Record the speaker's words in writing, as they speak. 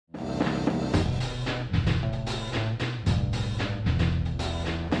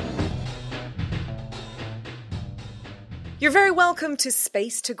You're very welcome to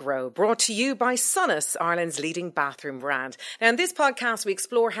Space to Grow, brought to you by Sonus, Ireland's leading bathroom brand. Now, in this podcast, we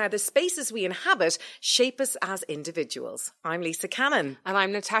explore how the spaces we inhabit shape us as individuals. I'm Lisa Cannon. And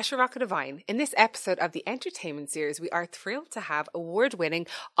I'm Natasha Rockadevine. In this episode of the entertainment series, we are thrilled to have award-winning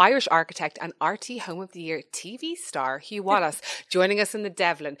Irish architect and RT Home of the Year TV star Hugh Wallace joining us in the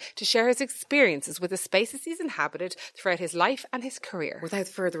Devlin to share his experiences with the spaces he's inhabited throughout his life and his career. Without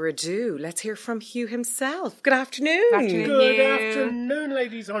further ado, let's hear from Hugh himself. Good afternoon. Good afternoon. Good afternoon,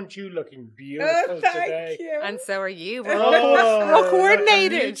 ladies. Aren't you looking beautiful today? Thank you. And so are you. We're all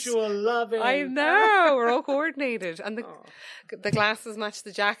coordinated. Mutual loving. I know. We're all coordinated. And the glasses match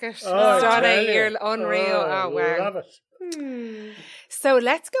the jacket. Oh, Stunning. You're unreal. Oh, wow. Love it. So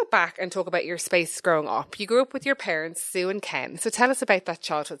let's go back and talk about your space growing up. You grew up with your parents, Sue and Ken. So tell us about that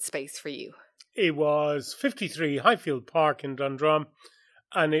childhood space for you. It was 53 Highfield Park in Dundrum,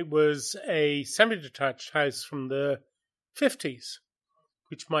 and it was a semi-detached house from the 50s,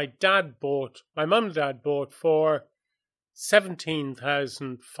 which my mum and dad bought for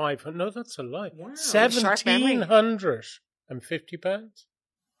 17,500. No, that's a lie. Wow. £1,750.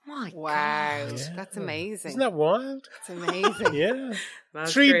 My Wow. God. Yeah. That's amazing. Isn't that wild? That's amazing. Yeah.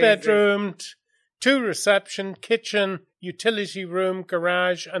 That's 3 crazy. bedroomed, 2 reception, kitchen, utility room,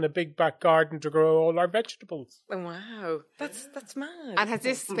 garage, and a big back garden to grow all our vegetables. Wow. That's mad. And has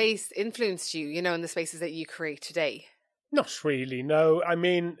this space influenced you, in the spaces that you create today? Not really, no. I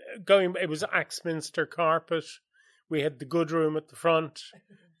mean, it was Axminster carpet. We had the good room at the front.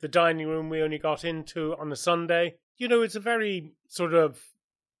 The dining room we only got into on a Sunday. It's a very sort of,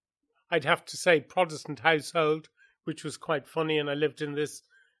 I'd have to say, Protestant household, which was quite funny. And I lived in this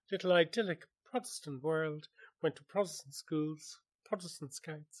little idyllic Protestant world, went to Protestant schools, Protestant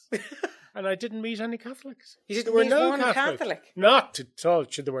scouts. And I didn't meet any Catholics. You didn't There were meet no one Catholic? Not at all.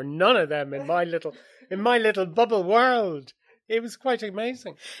 There were none of them in my little bubble world. It was quite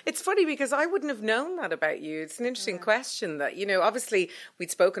amazing. It's funny because I wouldn't have known that about you. It's an interesting question that, obviously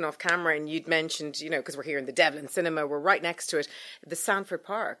we'd spoken off camera and you'd mentioned, because we're here in the Devlin Cinema, we're right next to it, the Sanford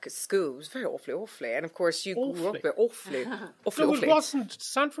Park School was very awfully. And of course you grew up there awfully. No, it wasn't.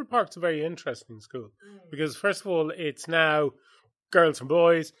 Sanford Park's a very interesting school because, first of all, it's now girls and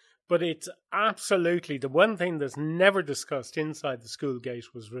boys, but it's absolutely the one thing that's never discussed inside the school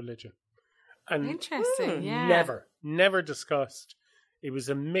gate was religion. And Interesting, yeah. Never discussed. It was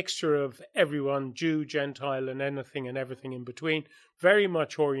a mixture of everyone, Jew, Gentile, and anything and everything in between, very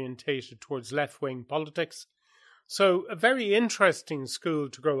much orientated towards left-wing politics. So a very interesting school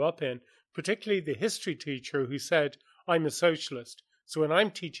to grow up in, particularly the history teacher who said, I'm a socialist. So when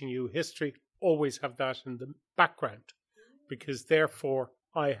I'm teaching you history, always have that in the background, because therefore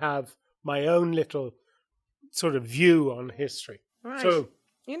I have my own little sort of view on history. Right. So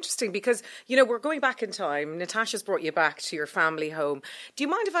Interesting, because, we're going back in time. Natasha's brought you back to your family home. Do you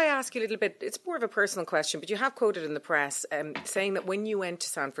mind if I ask you a little bit? It's more of a personal question, but you have quoted in the press saying that when you went to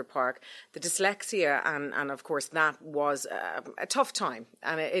Sanford Park, the dyslexia and of course, that was a tough time.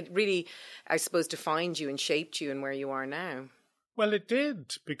 And it really, I suppose, defined you and shaped you and where you are now. Well, it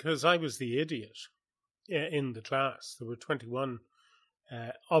did, because I was the idiot in the class. There were 21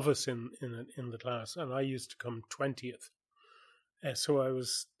 of us in the class, and I used to come 20th. So I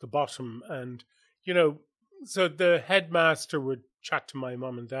was the bottom. And, so the headmaster would chat to my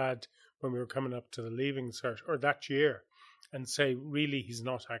mum and dad when we were coming up to the leaving cert, or that year, and say, really, he's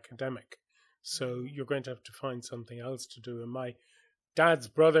not academic. So you're going to have to find something else to do. And my dad's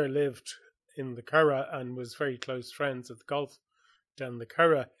brother lived in the Curragh and was very close friends at the golf down the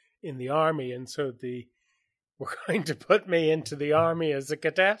Curragh in the army. And so they were going to put me into the army as a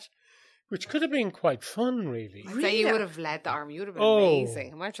cadet, which could have been quite fun, really. I'd say you would have led the army. You would have been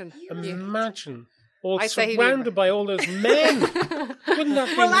amazing. Imagine. All I'd say surrounded by all those men. Wouldn't that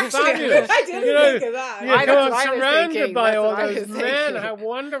be fabulous? I didn't think of that. Yeah, I come know on, what I was surrounded thinking. by That's all what I those was men. thinking. How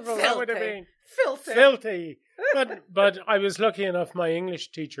wonderful that would have been. Filthy. Filthy. But I was lucky enough, my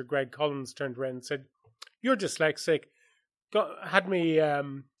English teacher, Greg Collins, turned around and said, you're dyslexic.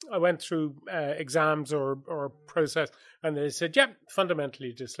 I went through exams or process, and they said,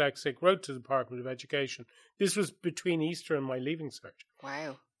 fundamentally dyslexic, wrote to the Department of Education. This was between Easter and my leaving cert.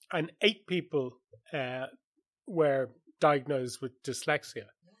 Wow. And 8 people were diagnosed with dyslexia.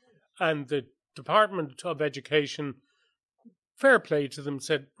 And the Department of Education, fair play to them,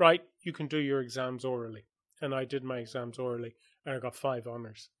 said, right, you can do your exams orally. And I did my exams orally, and I got 5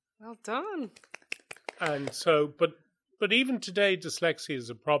 honours. Well done. And so, but even today, dyslexia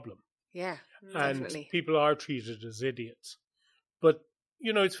is a problem. Yeah, And definitely. people are treated as idiots. But,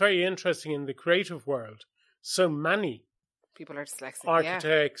 it's very interesting in the creative world. So many People are dyslexic.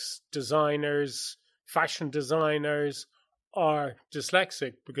 architects, designers, fashion designers are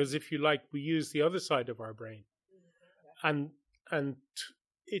dyslexic because, if you like, we use the other side of our brain. And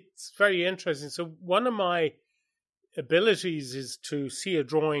it's very interesting. So one of my abilities is to see a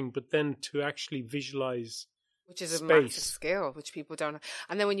drawing, but then to actually visualize which is a space. massive skill, which people don't know.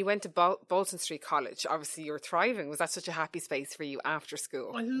 And then when you went to Bolton Street College, obviously you were thriving. Was that such a happy space for you after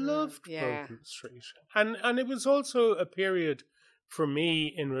school? I loved Yeah. Bolton Street. And it was also a period for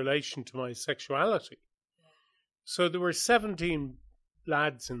me in relation to my sexuality. So there were 17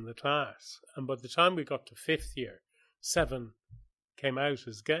 lads in the class, and by the time we got to fifth year, 7 came out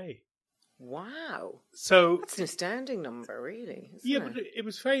as gay. Wow. So That's an astounding number, really. but it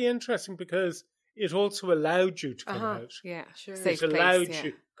was very interesting because it also allowed you to come out. Yeah, sure. It Safe allowed place,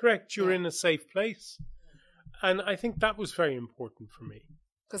 you, correct, you're in a safe place. And I think that was very important for me.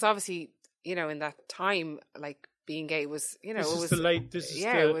 Because obviously, you know, in that time, like being gay was, you know, This it is was the late, this is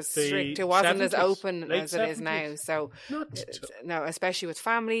it was the strict. It wasn't 70s, as open late as it is now. 70s. So Not at all. no, especially with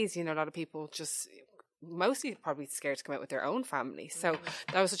families, you know, a lot of people just mostly probably scared to come out with their own family. So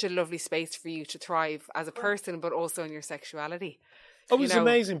that was such a lovely space for you to thrive as a person, but also in your sexuality. It was you know,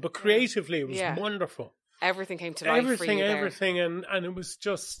 amazing, but creatively it was wonderful. Everything came to life for you there. Everything, and it was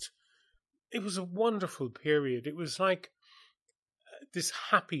just, it was a wonderful period. It was like this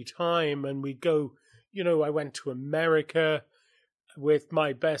happy time, and we'd go, you know, I went to America with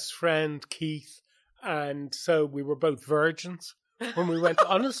my best friend, Keith, and so we were both virgins when we went,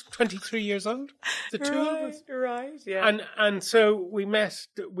 honest, 23 years old, the two of us. Right, yeah. And so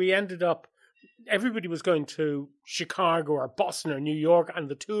we ended up, everybody was going to Chicago or Boston or New York, and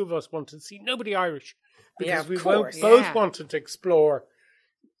the two of us wanted to see nobody Irish because we both wanted to explore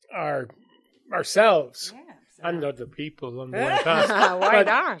ourselves and other people on the way past. Why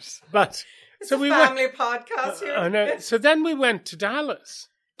not? But It's so a we family went. podcast here. I know. So then we went to Dallas.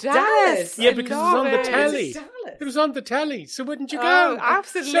 Dallas. Yeah, because it was on the telly. Dallas. It was on the telly. So wouldn't you go? Oh,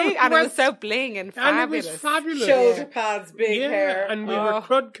 absolutely. So we And it went- was so bling and fabulous. And it was fabulous. Shoulder pads, big hair. And we were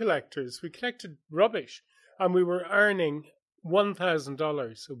crud collectors. We collected rubbish, and we were earning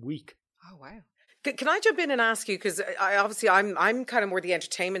 $1,000 a week. Oh, wow. Can I jump in and ask you, because I'm kind of more the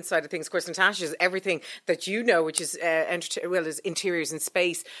entertainment side of things. Of course, Natasha is everything that you know, which is is interiors and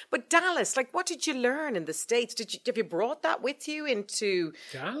space. But Dallas, like, what did you learn in the States? Have you brought that with you into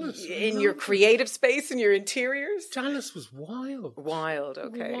Dallas in your creative space and your interiors? Dallas was wild. Wild,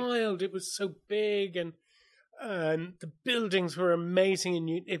 okay. Wild. It was so big, and the buildings were amazing. And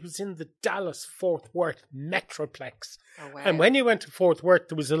it was in the Dallas Fort Worth Metroplex. Oh, wow. And when you went to Fort Worth,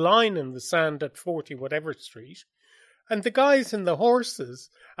 there was a line in the sand at 40 whatever street. And the guys in the horses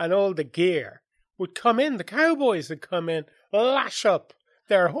and all the gear would come in. The cowboys would come in, lash up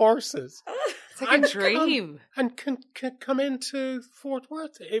their horses. It's like a dream. And come into Fort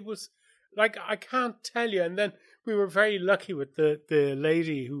Worth. It was like, I can't tell you. And then we were very lucky with the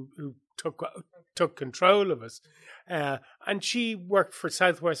lady who took control of us. And she worked for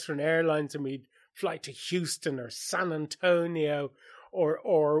Southwestern Airlines, and we'd fly to Houston or San Antonio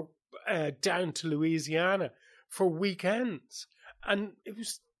or down to Louisiana for weekends. And it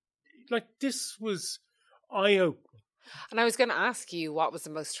was like, this was eye-opening. And I was going to ask you what was the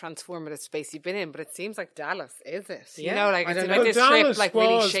most transformative space you've been in, but it seems like Dallas, is it? Yeah. You know, like, I it don't seems know. like this Dallas trip like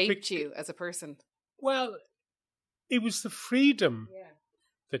really was shaped you as a person. Well, it was the freedom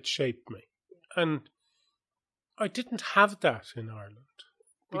that shaped me. And I didn't have that in Ireland.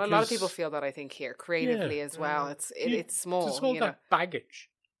 Well, a lot of people feel that, I think, here, creatively as well. It's small. There's all you know. that baggage.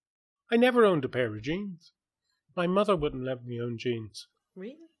 I never owned a pair of jeans. My mother wouldn't let me own jeans.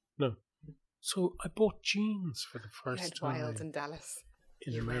 Really? No. So I bought jeans for the first Went time wild in Dallas.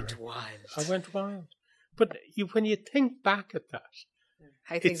 in You America. went wild. I went wild. But when you think back at that,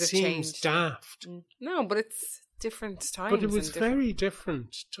 How it things have seems changed. daft. No, but it's different times. But it was and different- very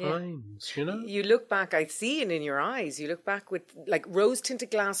different times, you know? You look back, I see it in your eyes. You look back with like rose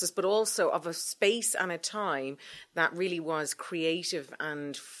tinted glasses, but also of a space and a time that really was creative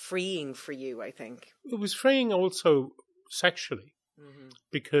and freeing for you, I think. It was freeing also sexually,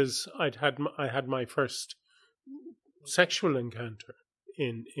 because I had my first sexual encounter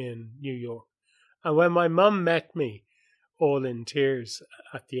in New York. And when my mum met me all in tears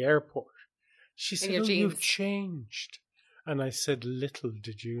at the airport, she said, your "Oh, you've jeans." changed." And I said, "Little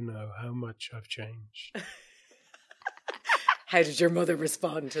did you know how much I've changed." How did your mother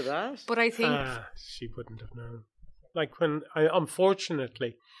respond to that? But I think She wouldn't have known. Like,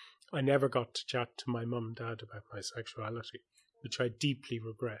 unfortunately, I never got to chat to my mum and dad about my sexuality, which I deeply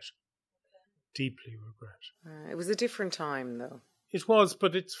regret. Deeply regret. It was a different time, though. It was,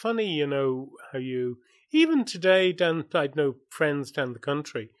 but it's funny, you know, how even today, I'd know friends down the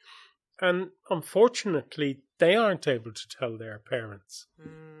country And unfortunately, they aren't able to tell their parents.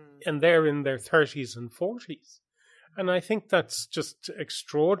 And they're in their 30s and 40s. And I think that's just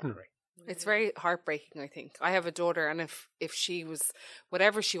extraordinary. It's very heartbreaking, I think. I have a daughter, and if she was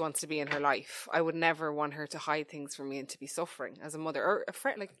whatever she wants to be in her life, I would never want her to hide things from me and to be suffering as a mother or a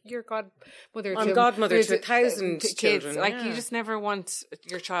friend. Like, you're godmother. I'm godmother to 1,000 kids. children. Like, you just never want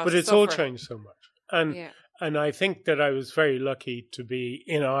your child But to it's suffer. all changed so much. And I think that I was very lucky to be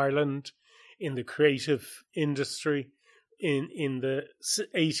in Ireland, in the creative industry, in the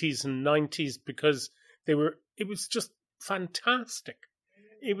 80s and 90s, because it was just fantastic.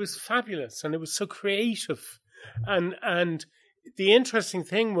 It was fabulous, and it was so creative. And the interesting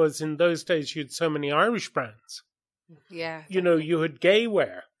thing was, in those days, you had so many Irish brands. Yeah. You know, you had gay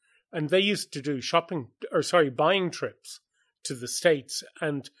wear, and they used to do buying trips to the States.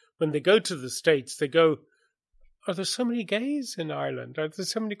 And when they go to the States, they go, are there so many gays in Ireland? Are there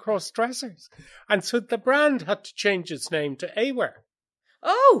so many cross-dressers? And so the brand had to change its name to Awear.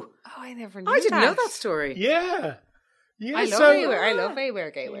 Oh, I never knew I didn't know that story. Yeah. Yeah, I love Awear. I love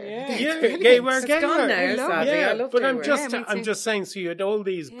Awear, gay wear. Yeah, gay wear, It's gay gone wear. now, sadly. Yeah, I love but Awear. I'm just saying, so you had all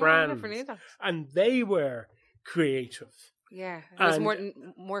these brands, I never knew that. and they were creative. Yeah, there's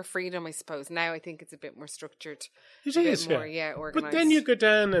And- more freedom, I suppose. Now I think it's a bit more structured. It a is, bit more, yeah. organised. But then you go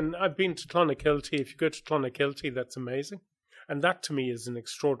down, and I've been to Clonakilty. If you go to Clonakilty, that's amazing. And that, to me, is an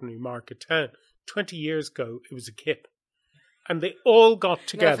extraordinary market town. 20 years ago, it was a kip. And they all got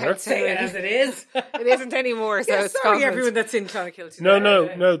together. offence. Say it as it is. It isn't anymore, so Yeah, it's sorry, Scotland. everyone that's in Clonakilty.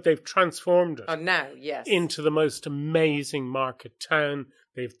 No, they've transformed it Oh, now, yes. into the most amazing market town.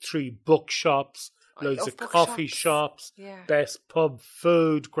 They have 3 bookshops, loads love of coffee shops, Yeah. best pub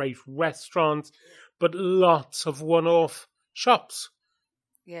food, great restaurants, but lots of one-off shops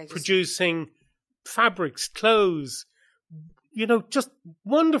Yeah, just, producing fabrics, clothes, just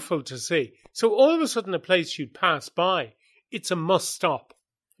wonderful to see. So all of a sudden, a place you'd pass by, it's a must stop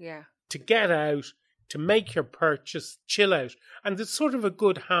yeah. to get out, to make your purchase, chill out. And there's sort of a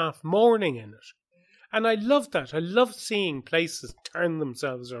good half morning in it. And I love that. I love seeing places turn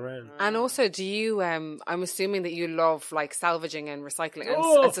themselves around. And also, do you, I'm assuming that you love like salvaging and recycling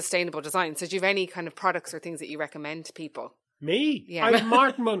Oh. and sustainable design. So do you have any kind of products or things that you recommend to people? Me? Yeah.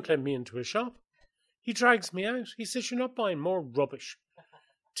 Martin won't let me into a shop. He drags me out. He says, you're not buying more rubbish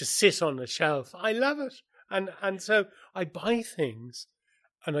to sit on a shelf. I love it. And so I buy things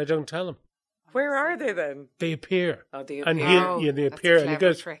and I don't tell him. Where are they then? They appear. Oh, they And appear. they that's a appear and he clever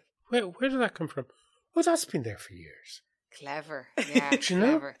goes, trick. where did that come from? Oh, that's been there for years. Clever. Yeah, Do you know?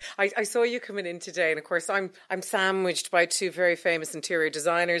 clever. I saw you coming in today, and of course I'm sandwiched by 2 very famous interior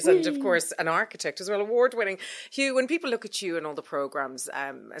designers and of course an architect as well, award-winning. Hugh, when people look at you and all the programmes,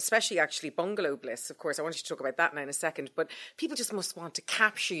 especially actually Bungalow Bliss, of course I want you to talk about that now in a second, but people just must want to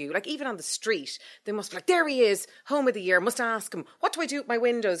capture you, like even on the street, they must be like, there he is, home of the year, must ask him, what do I do with my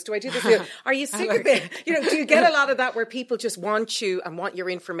windows? Do I do this? Are you sick of it? Do you get a lot of that where people just want you and want your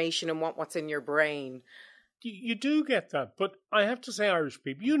information and want what's in your brain? You do get that, but I have to say, Irish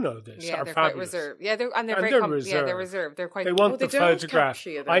people, you know this, Yeah, are they're fabulous. quite reserved. Yeah, they're And very they're Yeah, reserved. they're reserved. They're quite. They want they the don't photograph. capture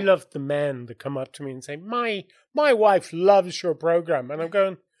you, I though. love the men that come up to me and say, my wife loves your program. And I'm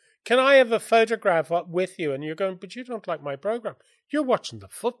going, can I have a photograph with you? And you're going, but you don't like my program. You're watching the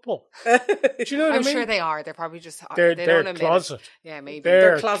football. Do you know what I I'm mean? sure they are. They're probably just. They're they don't admit closet. it. Yeah, maybe.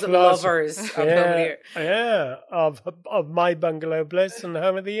 They're closet lovers of Home of the Year. Yeah, of my Bungalow Bliss and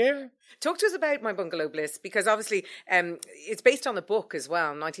Home of the Year. Talk to us about My Bungalow Bliss, because obviously it's based on a book as well,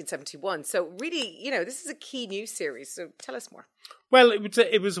 1971. So really, this is a key new series. So tell us more. Well,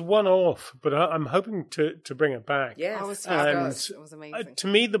 it was a one-off, but I'm hoping to bring it back. Yes. Oh, it And, was amazing. to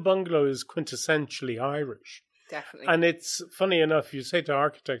me, the bungalow is quintessentially Irish. Definitely. And it's funny enough, you say to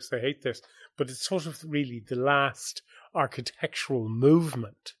architects they hate this, but it's sort of really the last architectural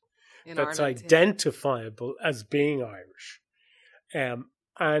movement In that's Ireland, yeah. identifiable as being Irish.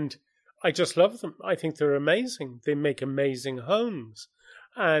 And I just love them. I think they're amazing. They make amazing homes.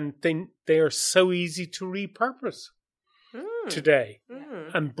 And they are so easy to repurpose today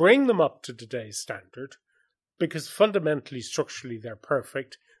and bring them up to today's standard, because fundamentally, structurally, they're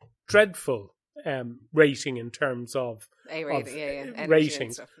perfect. Dreadful rating in terms of A rating, yeah. Energy and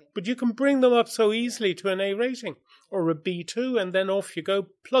ratings. stuff, yeah. But you can bring them up so easily to an A rating or a B2, and then off you go.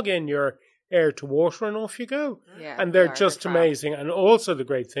 Plug in your air to water and off you go. Yeah, And they're they are. just They're fab. amazing. And also the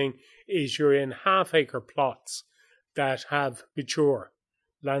great thing is you're in half-acre plots that have mature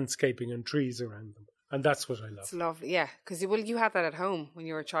landscaping and trees around them. And that's what I love. It's lovely, yeah. Because you had that at home when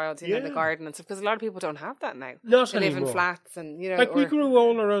you were a child, the Yeah. garden and stuff. Because a lot of people don't have that now. Not They live in anymore. flats, and Like we grew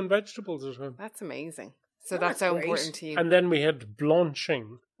all our own vegetables at home. That's amazing. So Oh, that's that's so great. important to you. And then we had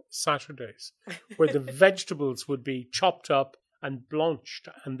blanching Saturdays, where the vegetables would be chopped up and blanched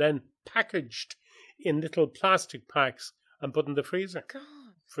and then packaged in little plastic packs and put in the freezer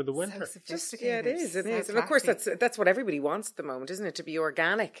for the winter. So sophisticated. It is. So And of course, classy. that's what everybody wants at the moment, isn't it? To be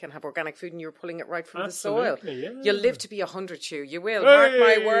organic and have organic food, and you're pulling it right from Absolutely, the soil. yeah. You'll live to be 100, Hugh. You will. Mark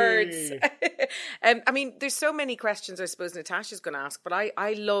my words. I mean, there's so many questions I suppose Natasha's going to ask, but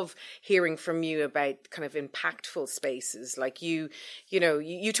I love hearing from you about kind of impactful spaces. Like you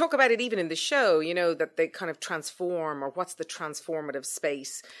talk about it even in the show, that they kind of transform, or what's the transformative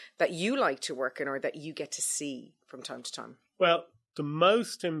space that you like to work in or that you get to see from time to time? Well, the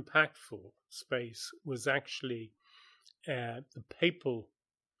most impactful space was actually the papal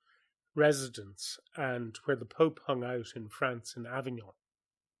residence and where the Pope hung out in France, in Avignon.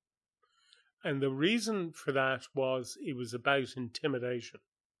 And the reason for that was it was about intimidation.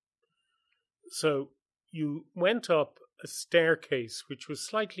 So you went up a staircase which was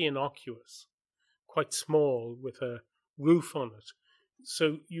slightly innocuous, quite small, with a roof on it.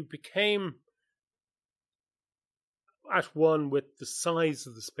 So you became at one with the size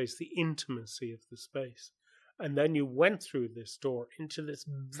of the space, the intimacy of the space. And then you went through this door into this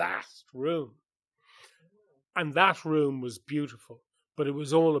vast room. And that room was beautiful, but it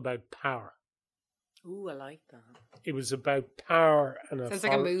was all about power. Ooh, I like that. It was about power and Sounds authority.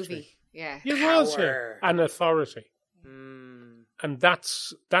 like a movie. Yeah. It was, yeah. Power. And authority. Mm. And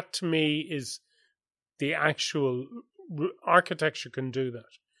that to me is the actual architecture can do that.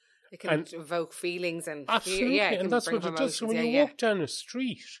 It can evoke feelings and Absolutely, yeah, and that's what it does. So when you walk down a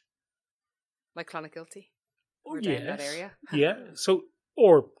street, like Clonakilty, oh down that area, yeah. So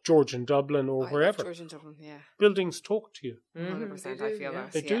or George in Dublin or I wherever, love George in Dublin, yeah, buildings talk to you. 100%. I feel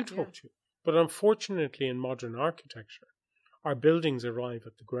that They do talk to you. But unfortunately, in modern architecture, our buildings arrive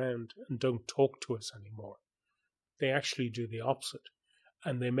at the ground and don't talk to us anymore. They actually do the opposite,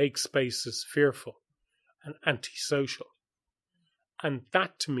 and they make spaces fearful and antisocial. And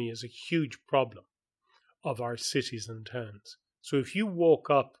that, to me, is a huge problem of our cities and towns. So if you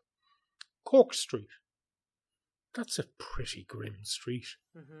walk up Cork Street, that's a pretty grim street.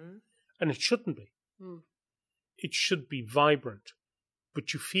 Mm-hmm. And it shouldn't be. It should be vibrant.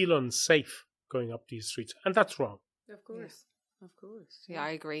 But you feel unsafe going up these streets. And that's wrong. Of course. Yeah. Of course. Yeah, I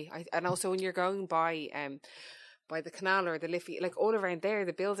agree. And also when you're going by the canal or the Liffey, like all around there,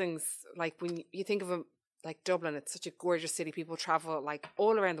 the buildings, like when you think of them, like Dublin, it's such a gorgeous city. People travel like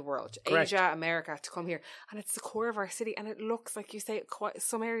all around the world, Correct. Asia, America, to come here, and it's the core of our city. And it looks like you say,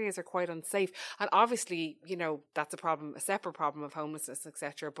 some areas are quite unsafe, and obviously, that's a problem, a separate problem of homelessness,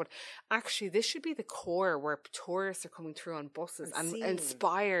 etc. But actually, this should be the core where tourists are coming through on buses and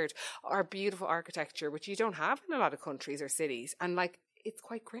inspired our beautiful architecture, which you don't have in a lot of countries or cities, and like. It's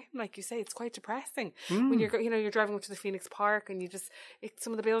quite grim, like you say. It's quite depressing when you're driving up to the Phoenix Park and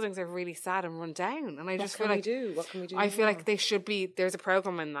some of the buildings are really sad and run down. And I just feel like what can we do? I feel like they should be. There's a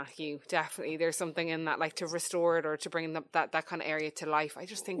program in that, Hugh. Definitely, there's something in that, like to restore it or to bring that kind of area to life. I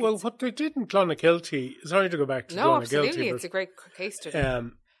just think. Well, what they did in Clonakilty. Sorry to go back to Clonakilty. No, absolutely, it's a great case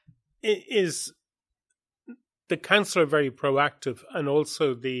study. Is the council are very proactive, and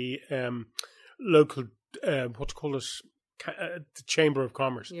also the local the Chamber of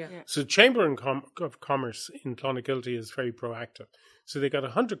Commerce. Yeah. So the Chamber of Commerce in Clonakilty is very proactive. So they got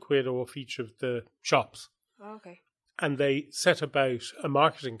 £100 off each of the shops. Oh, okay. And they set about a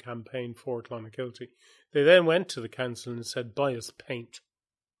marketing campaign for Clonakilty. They then went to the council and said, buy us paint.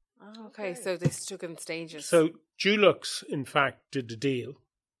 Oh, okay. So this took in stages. So Dulux, in fact, did the deal.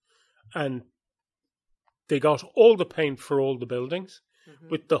 And they got all the paint for all the buildings.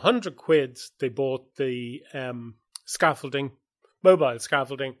 Mm-hmm. With the £100, they bought the scaffolding, mobile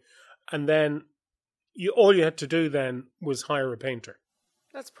scaffolding, and then all you had to do then was hire a painter.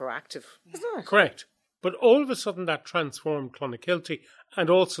 That's proactive, isn't it? Correct. But all of a sudden that transformed Clonakilty, and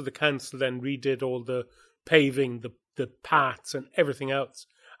also the council then redid all the paving, the paths and everything else.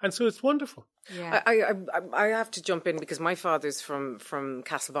 And so it's wonderful. Yeah. I have to jump in because my father's from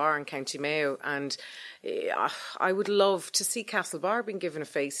Castlebar in County Mayo, and I would love to see Castlebar being given a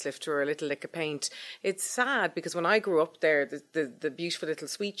facelift or a little lick of paint. It's sad because when I grew up there, the beautiful little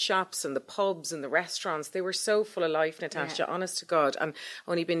sweet shops and the pubs and the restaurants, they were so full of life, Natasha, honest to God. And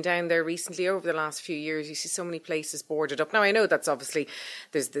only been down there recently over the last few years, you see so many places boarded up. Now, I know that's obviously,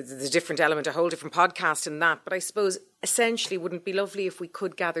 there's a different element, a whole different podcast in that, but I suppose essentially wouldn't it be lovely if we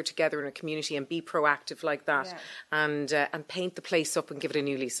could gather together in a community and be proactive like that and paint the place up and give it a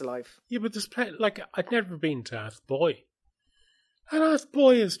new lease of life. Yeah, but there's like I'd never been to Athboy. And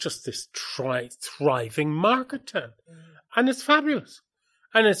Athboy is just this thriving market town. And it's fabulous.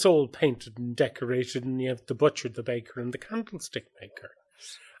 And it's all painted and decorated, and you have the butcher, the baker and the candlestick maker.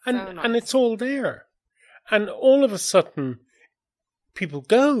 and it's all there. And all of a sudden, people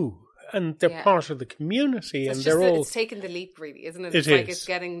go. And they're part of the community, so and they're all. It's taking the leap, really, isn't it? It's like it's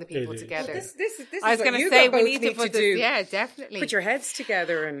getting the people together. Well, this I was going to say we need to put this. Yeah, definitely. Put your heads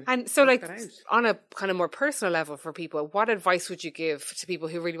together and so, like, on a kind of more personal level for people, what advice would you give to people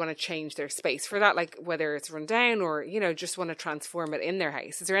who really want to change their space for that? Like, whether it's run down or just want to transform it in their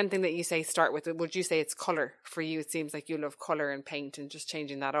house. Is there anything that you say start with? Would you say it's colour for you? It seems like you love colour and paint and just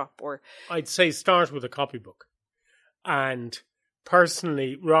changing that up. Or I'd say start with a copybook, and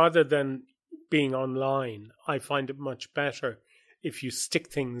personally, rather than being online, I find it much better if you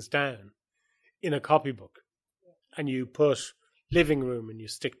stick things down in a copybook and you put living room and you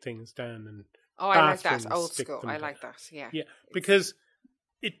stick things down and I like that old school. I like that. Yeah, because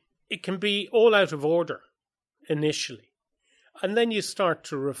it can be all out of order initially, and then you start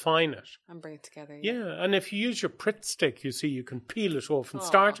to refine it and bring it together. Yeah, and if you use your Pritt stick, you see you can peel it off and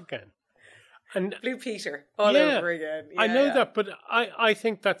start again. And Blue Peter all over again. I know that, but I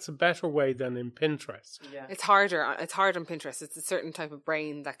think that's a better way than in Pinterest. Yeah. It's harder. It's hard on Pinterest. It's a certain type of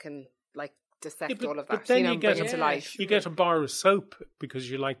brain that can like dissect all of that. But then you bring it to life. You get a bar of soap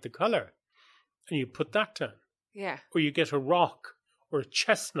because you like the colour, and you put that down. Yeah. Or you get a rock or a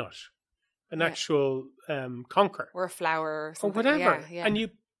chestnut, an actual conker, or a flower, or something. Or whatever, and you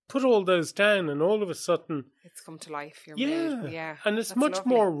put all those down, and all of a sudden it's come to life. Your mood. Yeah, and it's much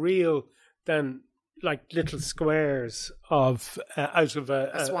more real than like little squares of out of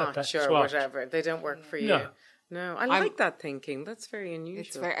a swatch or whatever. They don't work for you. No, I like that thinking. That's very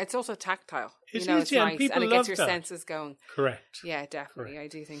unusual. It's also tactile. It's nice, and it gets your senses going. Correct. Yeah, definitely. I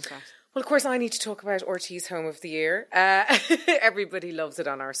do think that. Well, of course, I need to talk about RT's Home of the Year. Everybody loves it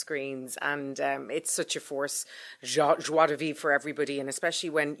on our screens, and it's such a force, joie de vivre for everybody, and especially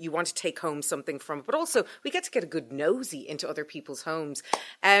when you want to take home something from it. But also, we get to get a good nosy into other people's homes.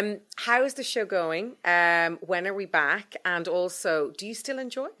 How is the show going? When are we back? And also, do you still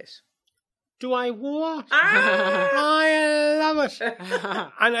enjoy it? Do I what? I love it.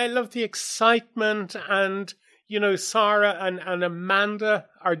 And I love the excitement, and Sarah and Amanda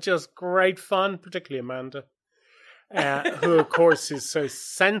are just great fun, particularly Amanda, who, of course, is so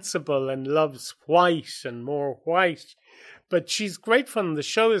sensible and loves white and more white. But she's great fun. The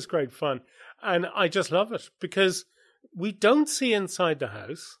show is great fun. And I just love it because we don't see inside the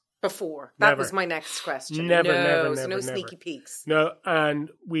house. Before. That was my next question. Never. No sneaky peeks. No, and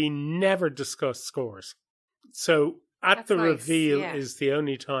we never discuss scores. So at the reveal is the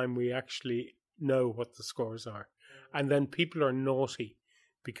only time we actually know what the scores are. And then people are naughty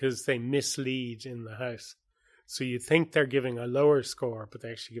because they mislead in the house. So you think they're giving a lower score, but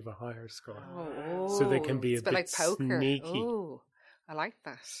they actually give a higher score. So they can be a bit like poker. Sneaky. Oh, I like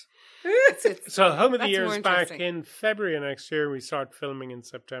that. So Home of the Year is back in February next year. We start filming in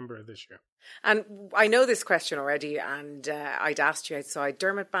September of this year. And I know this question already, and I'd asked you outside.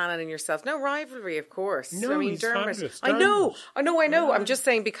 Dermot Bannon and yourself, no rivalry, of course. No, he's Dermot. I know. Yeah. I'm just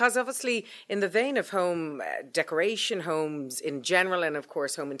saying, because obviously in the vein of home decoration, homes in general, and of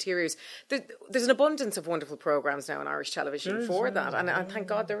course home interiors, there's an abundance of wonderful programmes now on Irish television for that. And thank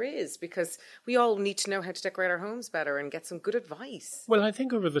God there is, because we all need to know how to decorate our homes better and get some good advice. Well, I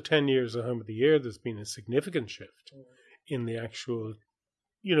think over the 10 years of Home of the Year, there's been a significant shift in the actual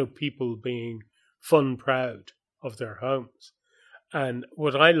people being fun proud of their homes. And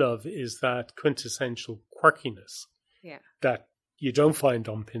what I love is that quintessential quirkiness that you don't find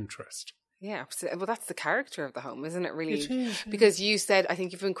on Pinterest. Yeah, well, that's the character of the home, isn't it, really? It is. Because you said, I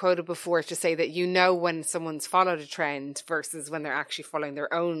think you've been quoted before to say that when someone's followed a trend versus when they're actually following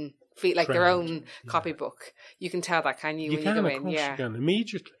their own feet, like their own copybook. You can tell that, can you, when you go in? You can,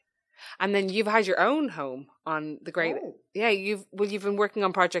 immediately. And then you've had your own home on the Great... Oh. Yeah, you've been working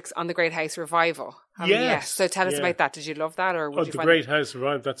on projects on the Great House Revival. Yes. So tell us about that. Did you love that? Or the Great House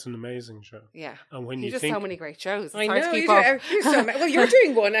Revival, that's an amazing show. Yeah. And when you you just think... so many great shows. I know. Well, you're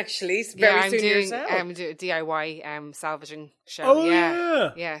doing one, actually, very soon yourself. I'm doing a DIY salvaging show. Oh,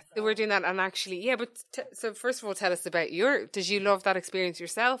 yeah. So we're doing that, and actually, but so first of all, tell us about did you love that experience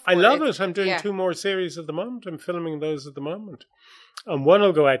yourself? I love it. I'm doing 2 more series at the moment. I'm filming those at the moment. And one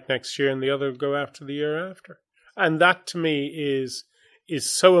will go out next year and the other will go after the year after. And that to me is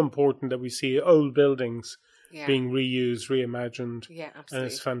so important, that we see old buildings being reused, reimagined. Yeah, absolutely. And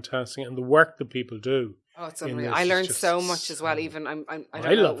it's fantastic. And the work that people do. Oh, it's unreal. I learned so much as well. Even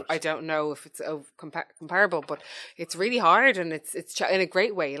I don't know if it's comparable, but it's really hard, and it's in a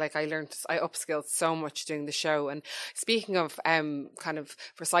great way. Like I upskilled so much doing the show. And speaking of kind of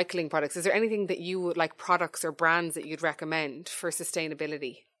recycling products, is there anything that you would like, products or brands that you'd recommend for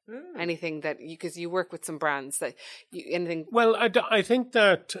sustainability? Anything that because you work with some brands that anything. Well, I think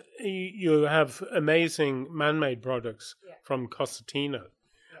that you have amazing man-made products from Cosentino,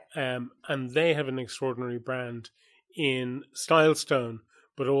 and they have an extraordinary brand in Stylestone,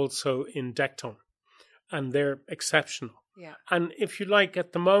 but also in Decton, and they're exceptional. Yeah. And if you like,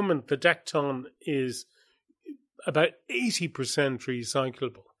 at the moment, the Decton is about 80%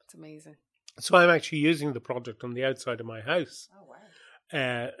 recyclable. It's amazing. So I'm actually using the product on the outside of my house. Oh,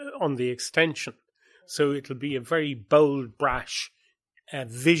 wow. On the extension. So it'll be a very bold, brash,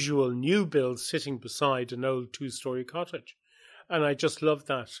 visual new build sitting beside an old 2-story cottage. And I just love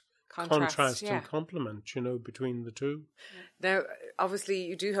that contrast and complement, between the two. Now, obviously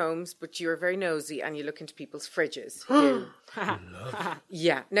you do homes, but you're very nosy and you look into people's fridges. Hugh.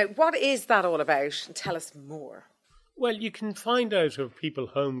 Yeah. Now, what is that all about? Tell us more. Well, you can find out if people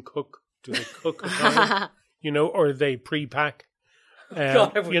home cook. Do they cook at home? Or they pre-pack?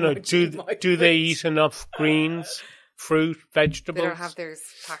 God, do they eat enough greens, fruit, vegetables? They don't have theirs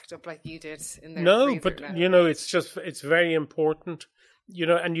packed up like you did in their No, freezer but now. it's very important.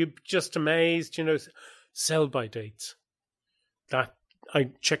 And you're just amazed. Sell-by dates. That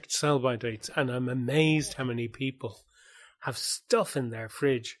I checked sell-by dates, and I'm amazed how many people have stuff in their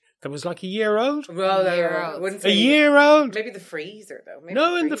fridge that was like a year old. Well, a year old. Maybe the freezer though.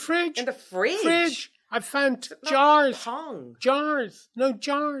 In the fridge. In the fridge. I found jars. Pong. Jars. No,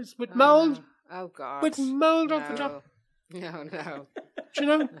 jars with mould. Oh, God. With mould off the top. No. Do you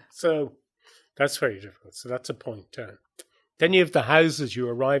know? So that's very difficult. So that's a point down. Then you have the houses you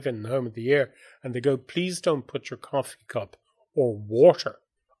arrive in home of the year and they go, please don't put your coffee cup or water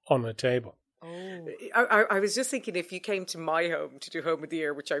on a table. Oh. I was just thinking if you came to my home to do home of the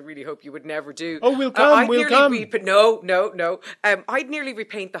year, which I really hope you would never do. Oh, we'll come. We'll come. No. I'd nearly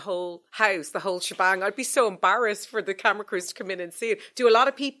repaint the whole house, the whole shebang. I'd be so embarrassed for the camera crews to come in and see it. Do a lot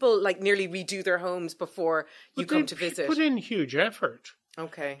of people nearly redo their homes before you come to visit? Put in huge effort.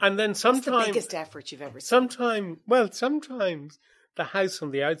 Okay. And then sometimes... What's the biggest effort you've ever seen? Sometimes the house on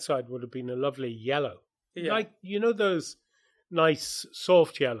the outside would have been a lovely yellow. Yeah. Like, those nice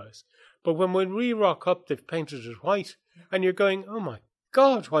soft yellows. But when we rock up, they've painted it white. And you're going, oh my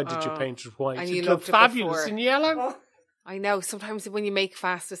God, why did you paint it white? And it looked fabulous in yellow. Oh. I know. Sometimes when you make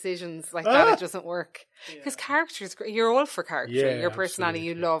fast decisions like that, it doesn't work. Because characters, you're all for character. Your personality,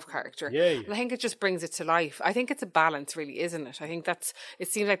 you love character. Yeah. I think it just brings it to life. I think it's a balance, really, isn't it? I think it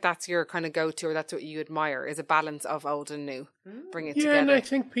seems like that's your kind of go-to, or that's what you admire, is a balance of old and new. Bring it together. Yeah, and I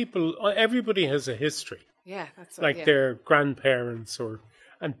think everybody has a history. Yeah, that's their grandparents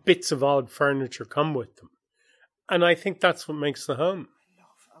and bits of odd furniture come with them. And I think that's what makes the home. I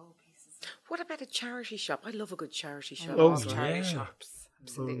love old pieces. What about a charity shop? I love a good charity shop. I love charity shops.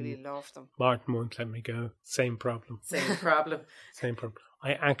 Absolutely love them. Martin won't let me go. Same problem.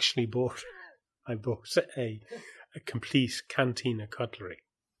 I actually bought a complete canteen of cutlery.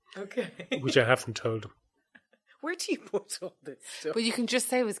 Okay. Which I haven't told him. Where do you put all this stuff? Well, you can just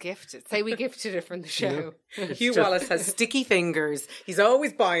say it was gifted. Say we gifted it from the show. Hugh Wallace has sticky fingers. He's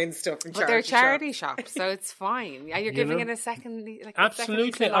always buying stuff from charity shops. But they're charity shops, so it's fine. Yeah, you're giving it a second.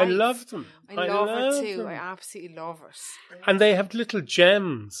 Absolutely, I love them. I love it too. Them. I absolutely love it. And they have little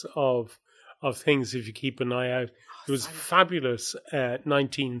gems of things if you keep an eye out. There was fabulous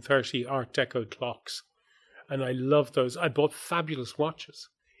 1930 Art Deco clocks, and I love those. I bought fabulous watches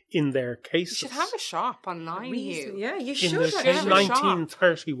in their cases. You should have a shop online, Hugh. Yeah, you should. In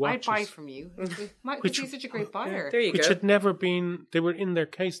 1930 watches. I'd buy from you. Because you're such a great buyer. There you go. Which had never been, they were in their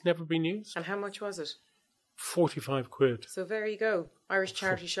case, never been used. And how much was it? 45 quid. So there you go. Irish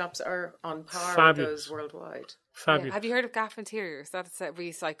charity shops are on par with those worldwide. Fabulous. Yeah. Have you heard of Gaff Interiors? That's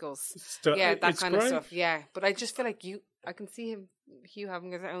recycles. That kind of stuff. Yeah, but I just feel like I can see Hugh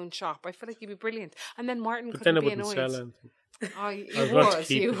having his own shop. I feel like he'd be brilliant. And then Martin couldn't be annoyed. Sell anything. Oh,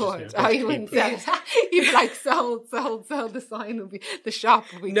 you would. Oh, you wouldn't sell it. You'd be like, sold. The sign will be, the shop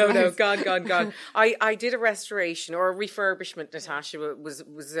will be No, gone. I did a restoration or a refurbishment. Natasha was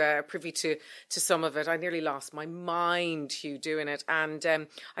privy to some of it. I nearly lost my mind, Hugh, doing it. And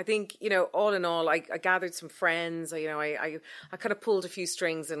I think, all in all, I gathered some friends. I kind of pulled a few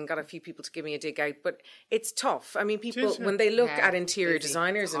strings and got a few people to give me a dig out. But it's tough. I mean, people, when they look at interior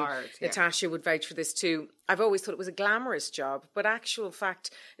designers, and Natasha would vouch for this too, I've always thought it was a glamorous job, but actual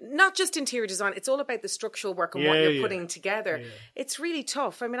fact, not just interior design, it's all about the structural work and what you're putting together. Yeah. It's really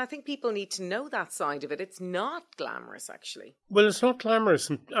tough. I mean, I think people need to know that side of it. It's not glamorous, actually. Well, it's not glamorous,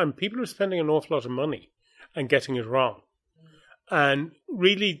 and people are spending an awful lot of money and getting it wrong. And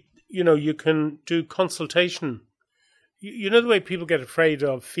really, you can do consultation. You know the way people get afraid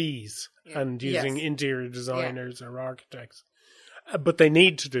of fees and using interior designers or architects. But they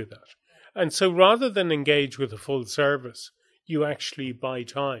need to do that. And so rather than engage with a full service, you actually buy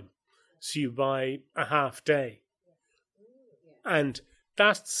time. So you buy a half day. And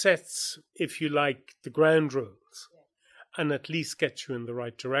that sets, if you like, the ground rules and at least gets you in the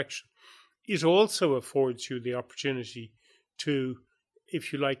right direction. It also affords you the opportunity to,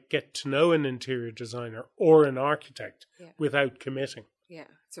 if you like, get to know an interior designer or an architect without committing. Yeah,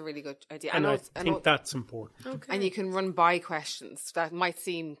 it's a really good idea. And I think that's important. Okay. And you can run by questions that might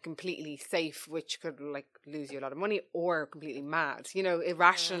seem completely safe, which could like lose you a lot of money, or completely mad. You know, it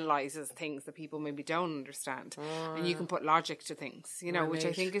rationalizes things that people maybe don't understand. And you can put logic to things, you know, which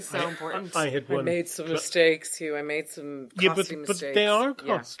I think is so important. I made some mistakes, Hugh. I made some costly mistakes. But they are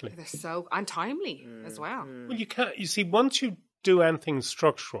costly. They're so untimely as well. Well, you can't. You see, once you do anything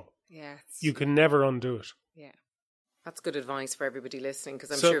structural, you can never undo it. Yeah. That's good advice for everybody listening,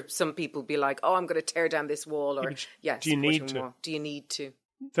 because I'm sure some people be like, "Oh, I'm going to tear down this wall," or "Yes, do you need to? Do you need to?"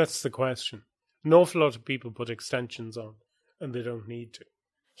 That's the question. An awful lot of people put extensions on, and they don't need to.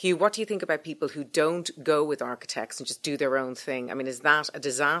 Hugh, what do you think about people who don't go with architects and just do their own thing? I mean, is that a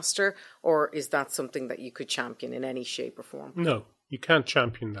disaster, or is that something that you could champion in any shape or form? No, you can't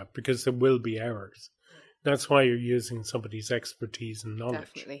champion that because there will be errors. That's why you're using somebody's expertise and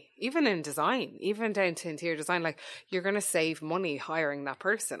knowledge. Definitely. Even in design, even down to interior design, like you're going to save money hiring that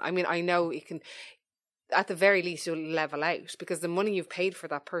person. I mean, I know it can, at the very least, you'll level out because the money you've paid for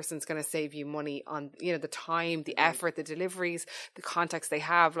that person is going to save you money on, you know, the time, the effort, the deliveries, the context they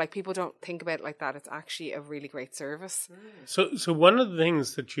have. Like people don't think about it like that. It's actually a really great service. So one of the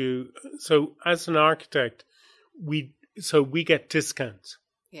things that so as an architect, we get discounts.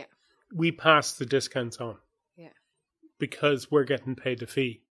 Yeah. We pass the discounts on. Yeah. Because we're getting paid a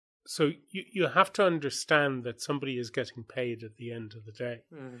fee. So you have to understand that somebody is getting paid at the end of the day.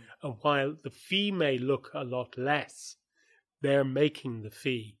 And while the fee may look a lot less, they're making the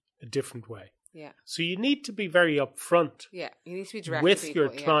fee a different way. Yeah. So you need to be very upfront. Yeah. You need to be direct with your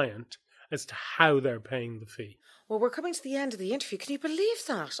client as to how they're paying the fee. Well, we're coming to the end of the interview. Can you believe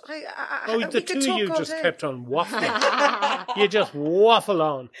that? The two of you just kept on waffling. You just waffle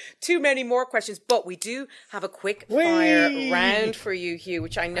on. Too many more questions, but we do have a quick fire round for you, Hugh,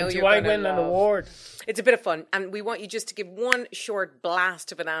 which I know you're going to love. Do I win an award? It's a bit of fun, and we want you just to give one short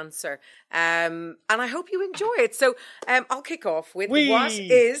blast of an answer, and I hope you enjoy it. So I'll kick off with what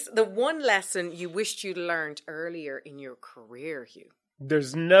is the one lesson you wished you'd learned earlier in your career, Hugh?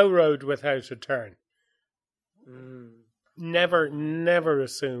 There's no road without a turn. Never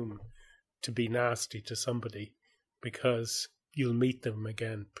assume to be nasty to somebody because you'll meet them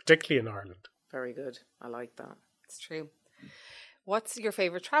again, particularly in Ireland. Very good. I like that. It's true. What's your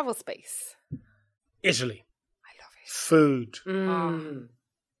favourite travel space? Italy. I love it. Food.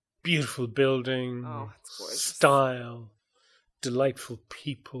 Beautiful buildings. Oh, it's gorgeous. Style. Delightful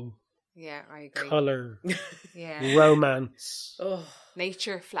people. Yeah, I agree. Colour. Yeah. Romance.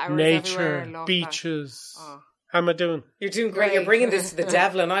 Nature, flowers everywhere. Love beaches. That. Oh. How am I doing? You're doing great. You're bringing this to the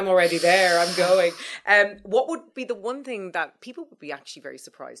Devlin. I'm already there. I'm going. What would be the one thing that people would be actually very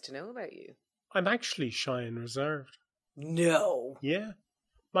surprised to know about you? I'm actually shy and reserved. No. Yeah.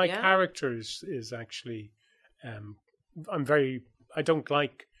 My character is actually, I don't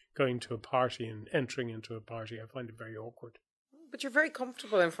like going to a party and entering into a party. I find it very awkward. But you're very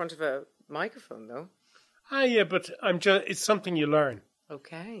comfortable in front of a microphone, though. Yeah, but it's something you learn.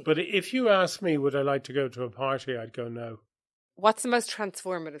 Okay. But if you ask me, would I like to go to a party, I'd go no. What's the most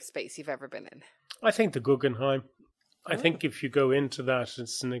transformative space you've ever been in? I think the Guggenheim. I think if you go into that,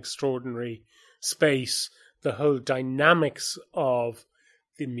 it's an extraordinary space. The whole dynamics of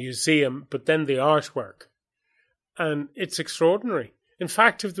the museum, but then the artwork. And it's extraordinary. In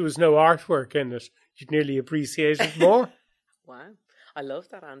fact, if there was no artwork in it, you'd nearly appreciate it more. Wow. I love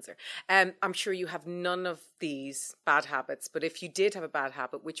that answer. I'm sure you have none of these bad habits, but if you did have a bad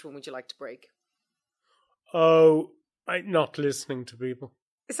habit, which one would you like to break? Not listening to people.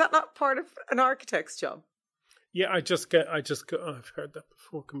 Is that not part of an architect's job? Yeah, I've heard that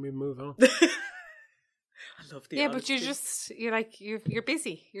before. Can we move on? I love the honesty. But you're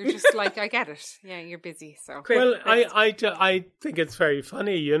busy. You're just like, I get it. Yeah, you're busy. So well, I think it's very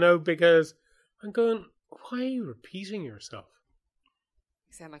funny, because I'm going, why are you repeating yourself?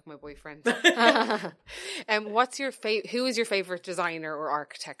 You sound like my boyfriend. Who is your favourite designer or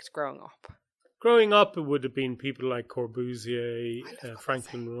architect growing up? Growing up, it would have been people like Corbusier,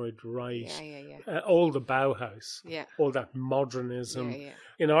 Franklin Lloyd Wright, all the Bauhaus, all that modernism.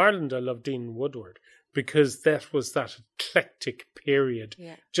 In Ireland, I love Dean Woodward because that was that eclectic period,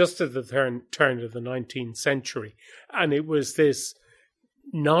 just at the turn of the 19th century. And it was this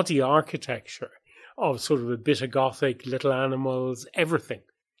noddy architecture. of sort of a bit of Gothic, little animals, everything.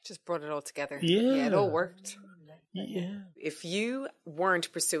 Just brought it all together. Yeah. It all worked. Yeah. If you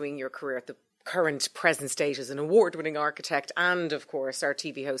weren't pursuing your career at the current present stage as an award-winning architect and, of course, our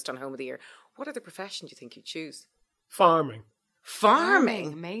TV host on Home of the Year, what other profession do you think you'd choose? Farming.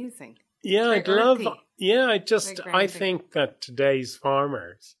 Farming? Amazing. Yeah, Very I'd love. earthy. Yeah, Very I grounding. think that today's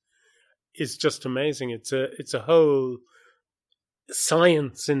farmers is just amazing. It's a whole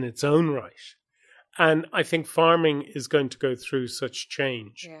science in its own right, and I think farming is going to go through such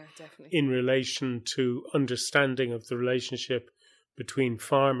change Yeah, definitely. in relation to understanding of the relationship between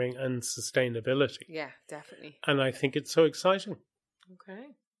farming and sustainability. Yeah, definitely. And I think it's so exciting. Okay.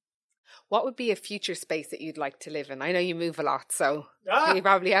 What would be a future space that you'd like to live in? I know you move a lot, so you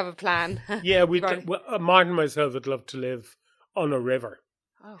probably have a plan. Yeah, Probably- Martin and myself would love to live on a river.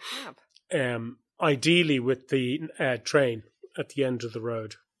 Oh, fab. Ideally with the train at the end of the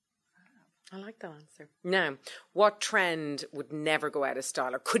road. I like that answer. Now, what trend would never go out of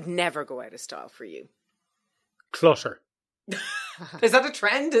style or could never go out of style for you? Clutter. Is that a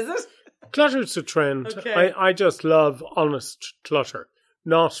trend, is it? Clutter's a trend. Okay. I just love honest clutter,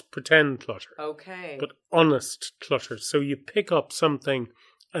 not pretend clutter, Okay. but honest clutter. So you pick up something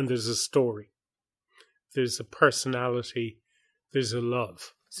and there's a story, there's a personality, there's a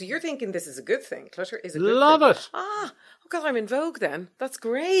love. So you're thinking this is a good thing. Clutter is a good Love thing. it. Ah, because I'm in vogue then. That's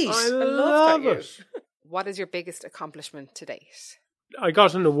great. I love that, love you. it. What is your biggest accomplishment to date? I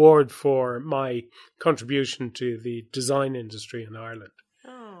got an award for my contribution to the design industry in Ireland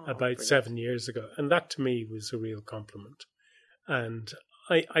Oh, about brilliant. 7 years ago. And that to me was a real compliment. And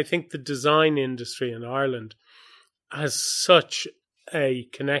I think the design industry in Ireland has such a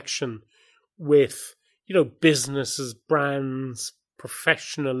connection with, businesses, brands,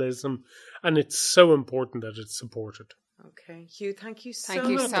 professionalism, and it's so important that it's supported. Okay. Hugh, thank you so Thank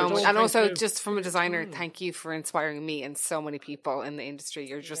you much. so much. Oh, And also, thank you. just from a designer, thank you for inspiring me and so many people in the industry.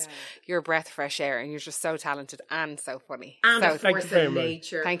 You're a breath of fresh air and you're just so talented and so funny. And so a thank force you very of much.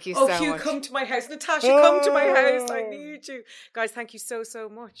 nature. Thank you oh, so Hugh, much. come to my house. Natasha, come to my house. I Oh. need you. Guys, thank you so, so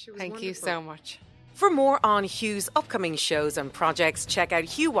much. It was Thank you wonderful. so much. For more on Hugh's upcoming shows and projects, check out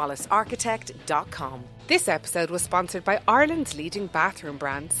hughwallacearchitect.com. This episode was sponsored by Ireland's leading bathroom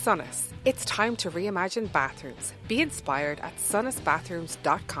brand, Sunnis. It's time to reimagine bathrooms. Be inspired at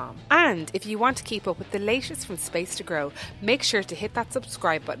sunnisbathrooms.com. And if you want to keep up with the latest from Space to Grow, make sure to hit that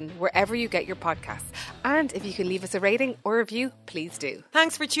subscribe button wherever you get your podcasts. And if you can leave us a rating or review, please do.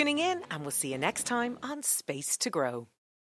 Thanks for tuning in, and we'll see you next time on Space to Grow.